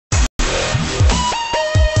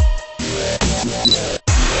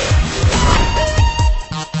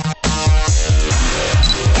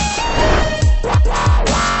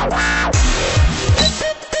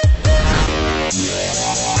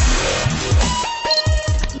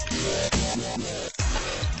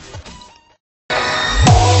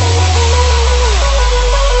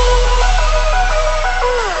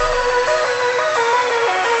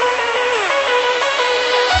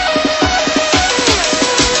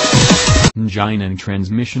Engine and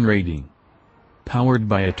transmission rating. Powered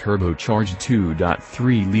by a turbocharged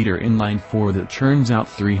 2.3-liter inline-four that churns out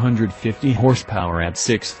 350 horsepower at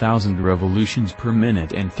 6,000 revolutions per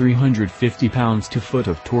minute and 350 pounds-to-foot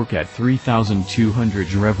of torque at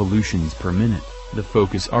 3,200 revolutions per minute, the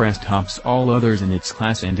Focus RS tops all others in its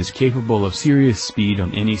class and is capable of serious speed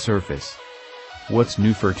on any surface. What's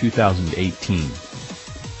new for 2018?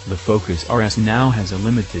 The Focus RS now has a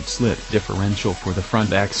limited slip differential for the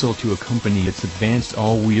front axle to accompany its advanced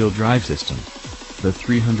all-wheel drive system. The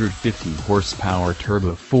 350 horsepower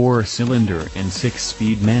turbo 4-cylinder and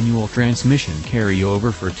 6-speed manual transmission carry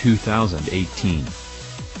over for 2018.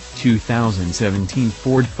 2017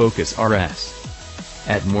 Ford Focus RS.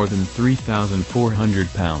 At more than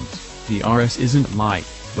 3,400 pounds, the RS isn't light,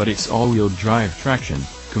 but its all-wheel drive traction,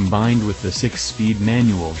 combined with the 6-speed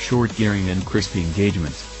manual short gearing and crisp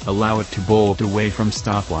engagement, allow it to bolt away from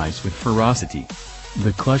stoplights with ferocity.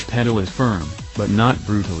 The clutch pedal is firm, but not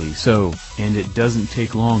brutally so, and it doesn't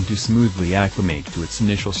take long to smoothly acclimate to its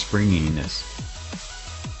initial springiness.